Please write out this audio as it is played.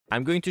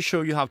I'm going to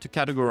show you how to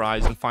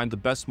categorize and find the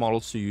best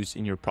models to use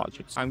in your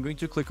projects. I'm going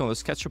to click on the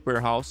SketchUp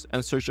warehouse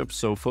and search up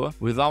sofa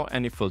without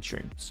any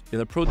filterings. In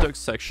the products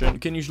section, you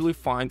can usually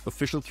find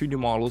official 3D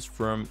models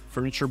from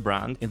furniture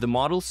brand. In the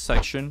models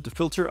section, to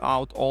filter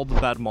out all the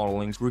bad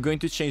modelings, we're going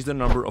to change the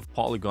number of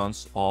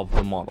polygons of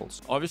the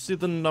models. Obviously,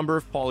 the number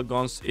of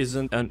polygons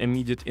isn't an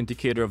immediate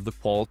indicator of the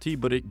quality,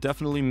 but it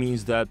definitely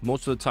means that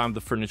most of the time the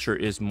furniture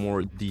is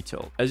more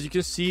detailed. As you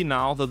can see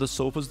now that the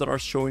sofas that are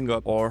showing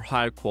up are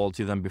higher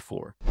quality than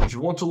before. If you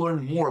want to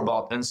learn more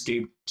about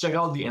Enscape, check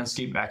out the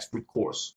Enscape Expert course.